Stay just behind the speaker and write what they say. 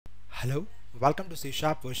Hello, welcome to C#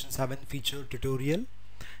 version 7 feature tutorial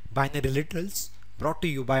binary literals brought to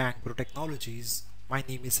you by Ankpro Technologies. My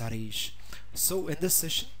name is Harish. So in this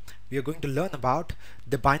session we are going to learn about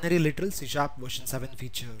the binary literal C# version 7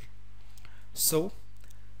 feature. So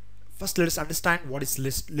first let us understand what is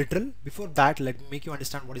literal. Before that, let me make you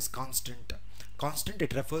understand what is constant. Constant,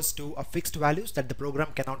 it refers to a fixed values that the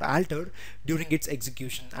program cannot alter during its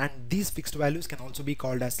execution, and these fixed values can also be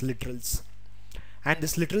called as literals. And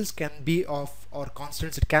this literals can be of, or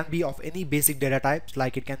constants, it can be of any basic data types,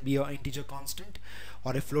 like it can be an integer constant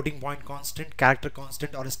or a floating point constant, character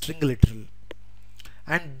constant, or a string literal.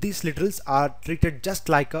 And these literals are treated just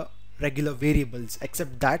like a regular variables,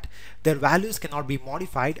 except that their values cannot be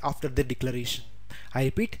modified after their declaration. I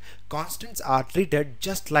repeat, constants are treated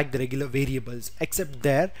just like the regular variables, except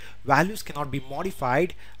their values cannot be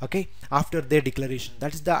modified, okay, after their declaration.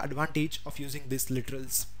 That is the advantage of using these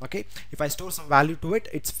literals. Okay, if I store some value to it,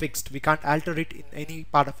 it's fixed. We can't alter it in any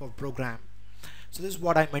part of our program. So this is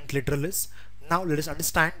what I meant literal is. Now let us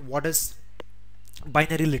understand what is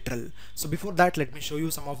binary literal. So before that, let me show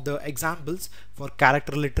you some of the examples for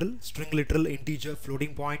character literal, string literal, integer,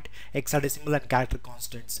 floating point, hexadecimal, and character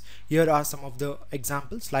constants. Here are some of the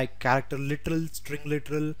examples like character literal, string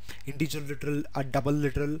literal, integer literal, a double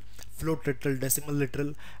literal, float literal, decimal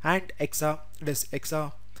literal, and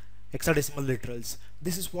hexadecimal literals.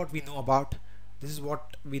 This is what we know about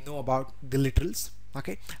the literals.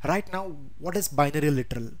 Okay, right now, what is binary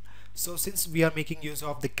literal? So since we are making use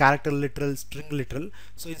of the character literal, string literal,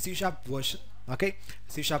 so in C# version, okay,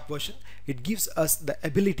 C# version, it gives us the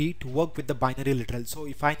ability to work with the binary literal. So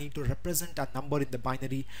if I need to represent a number in the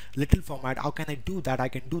binary literal format, how can I do that? I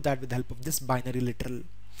can do that with the help of this binary literal.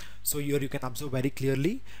 So here you can observe very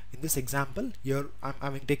clearly in this example. Here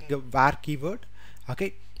I'm taking a var keyword,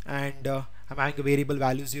 okay, and I'm having a variable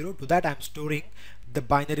value 0. To that I'm storing the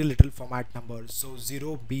binary literal format number. So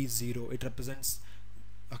 0B0, it represents,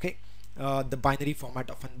 okay, the binary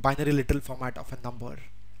literal format of a number.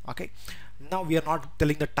 Okay, now we are not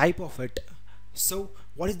telling the type of it. So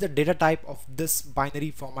what is the data type of this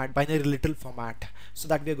binary literal format? So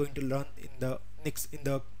that we are going to learn in the next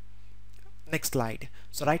slide.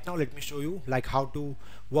 So right now let me show you like how to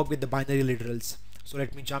work with the binary literals. So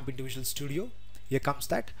let me jump into Visual Studio. Here comes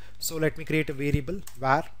that. So let me create a variable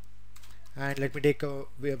var, and let me take a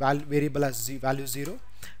variable as value 0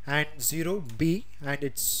 and 0b, and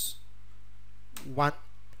it's 1,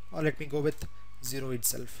 or let me go with 0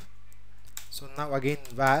 itself. So now again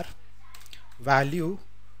var value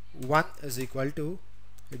 1 is equal to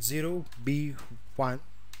 0b1.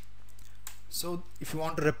 so if you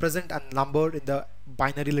want to represent a number in the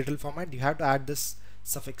binary literal format, you have to add this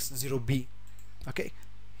suffix 0b. okay,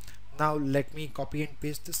 now let me copy and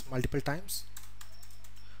paste this multiple times.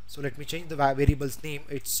 So let me change the variable's name.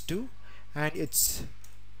 It's 2 and it's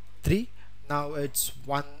 3. Now it's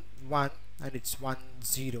 1 1 and it's 1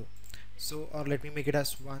 0. So, or let me make it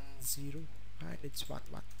as 1 0 and it's 1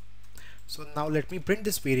 1. So now let me print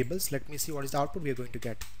these variables. Let me see what is the output we are going to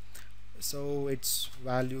get. So it's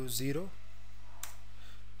value 0.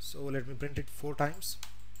 So let me print it 4 times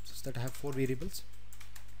so that I have 4 variables.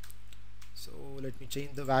 So let me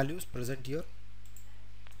change the values present here.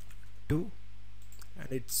 2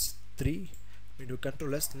 and it's 3. We do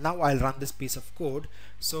Control S. Now I'll run this piece of code.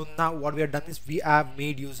 So now what we have done is we have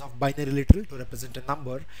made use of binary literal to represent a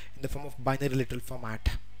number in the form of binary literal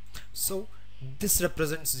format. So this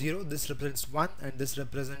represents 0, this represents 1, and this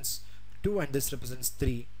represents 2, and this represents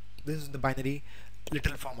 3. This is the binary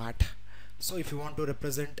literal format. So if you want to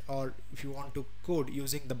represent, or if you want to code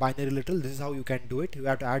using the binary literal, this is how you can do it. You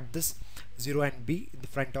have to add this 0 and b in the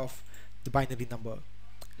front of the binary number.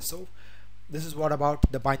 So this is what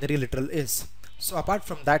about the binary literal is. So apart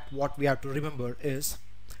from that, what we have to remember is,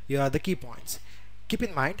 here are the key points. Keep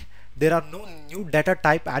in mind, there are no new data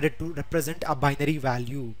type added to represent a binary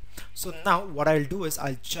value. So now what I'll do is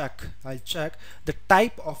I'll check the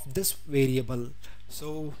type of this variable.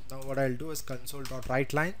 So now what I'll do is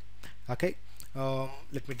console.writeLine. okay,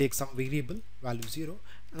 let me take some variable value 0.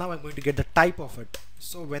 Now I'm going to get the type of it.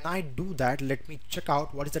 So when I do that, let me check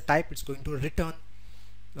out what is the type it's going to return.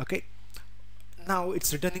 Okay, now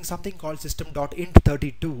it's returning something called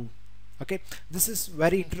system.int32. okay, this is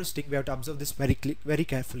very interesting. We have to observe this very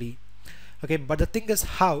carefully. Okay, but the thing is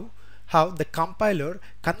how the compiler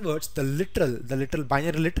converts the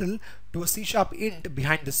binary literal to a C# int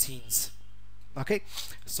behind the scenes. Okay,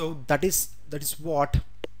 so that is what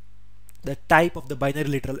the type of the binary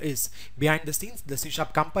literal is. Behind the scenes, the C#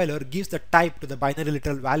 compiler gives the type to the binary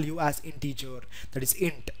literal value as integer, that is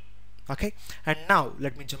int. Okay, and now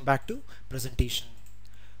let me jump back to presentation.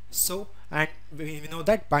 So and we know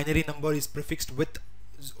that binary number is prefixed with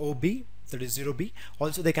OB, that is 0B.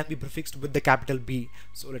 Also they can be prefixed with the capital B.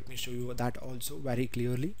 So let me show you that also very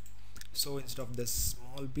clearly. So instead of the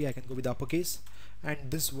small b, I can go with the uppercase,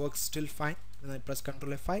 and this works still fine when I press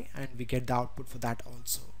Ctrl F5, and we get the output for that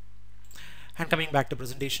also. And coming back to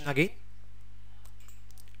presentation again,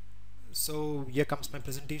 so here comes my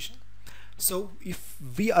presentation. So if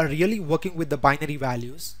we are really working with the binary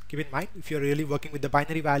values, keep in mind, if you're really working with the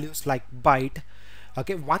binary values like byte,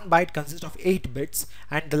 okay, one byte consists of 8 bits,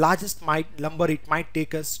 and the largest number it might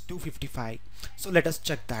take us 255. So let us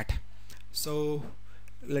check that. So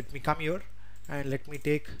let me come here and let me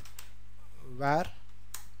take var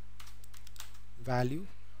value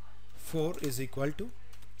 4 is equal to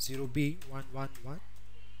 0b111.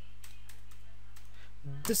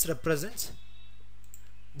 This represents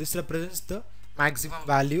the maximum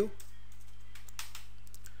value.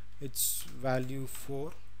 It's value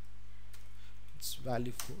 4. It's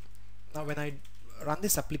value 4. Now when I run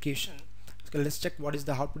this application, let's check what is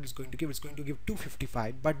the output is going to give. It's going to give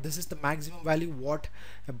 255, but this is the maximum value what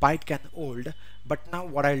a byte can hold. But now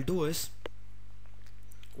what I'll do is,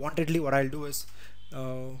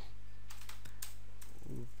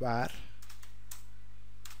 var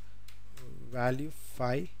value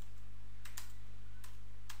 5,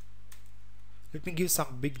 let me give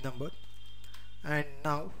some big number, and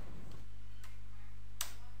now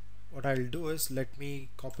what I'll do is let me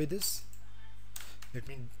copy this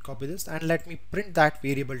and let me print that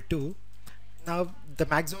variable 2. Now the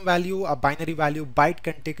maximum value, a binary value byte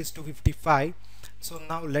can take is 255. So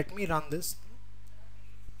now let me run this.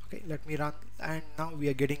 Okay, let me run, and now we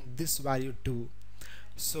are getting this value 2.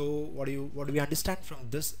 So what do we understand from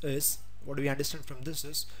this is,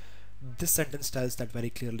 this sentence tells that very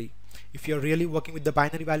clearly. If you're really working with the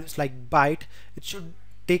binary values like byte, it should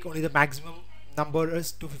take only the maximum number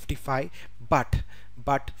is 255, but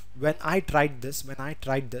when I tried this,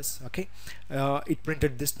 okay, it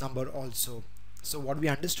printed this number also. So what we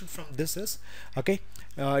understood from this is, okay,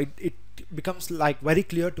 it becomes like very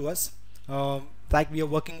clear to us, like we are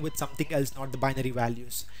working with something else, not the binary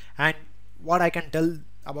values. And what I can tell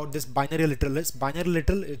about this binary literal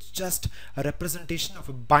is just a representation of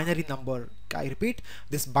a binary number. I repeat,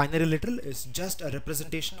 this binary literal is just a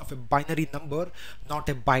representation of a binary number, not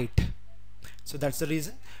a byte. So that's the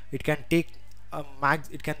reason it can take a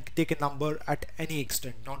number at any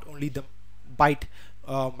extent, not only the byte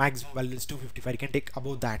maximum value is 255, it can take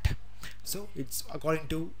above that. So it's according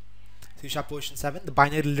to C# version 7, the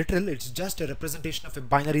binary literal, it's just a representation of a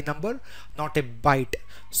binary number, not a byte.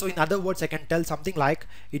 So in other words, I can tell something like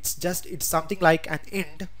it's something like an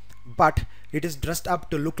int, but it is dressed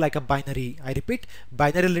up to look like a binary. I repeat,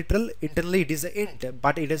 binary literal, internally it is an int,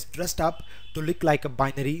 but it is dressed up to look like a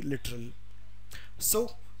binary literal.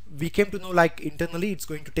 So we came to know, like, internally it's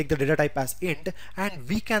going to take the data type as int, and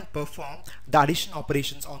we can perform the addition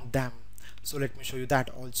operations on them. So let me show you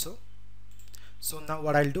that also. So now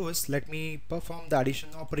what I'll do is let me perform the addition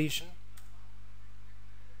operation.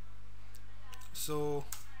 So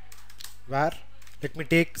var, let me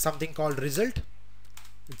take something called result,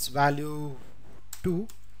 its value 2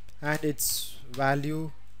 and its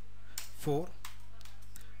value 4.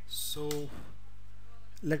 So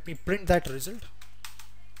let me print that result.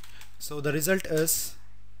 So the result is,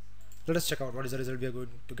 let us check out what is the result we are going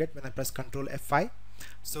to get when I press Ctrl F5.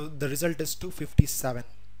 So the result is 257.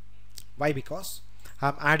 Why? Because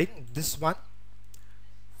I'm adding this one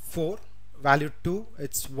 4, value 2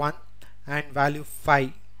 it's 1, and value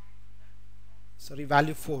 5, sorry,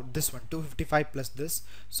 value 4, this one 255 plus this.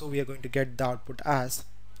 So we are going to get the output as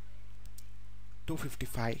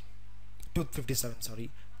 257,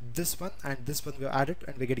 sorry, this one and this one we have added,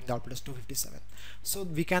 and we're getting the output as 257. So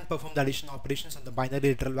we can perform the addition operations on the binary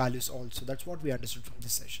literal values also. That's what we understood from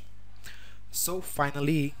this session. So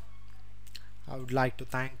finally, I would like to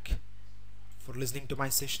thank for listening to my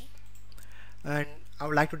session, and I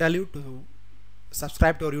would like to tell you to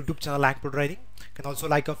subscribe to our YouTube channel AnkProWriting. You can also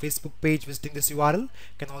like our Facebook page visiting this URL. You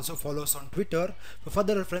can also follow us on Twitter. For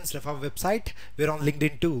further reference, refer our website. We're on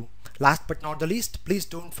LinkedIn too. Last but not the least, please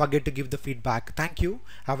don't forget to give the feedback. Thank you.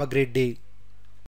 Have a great day.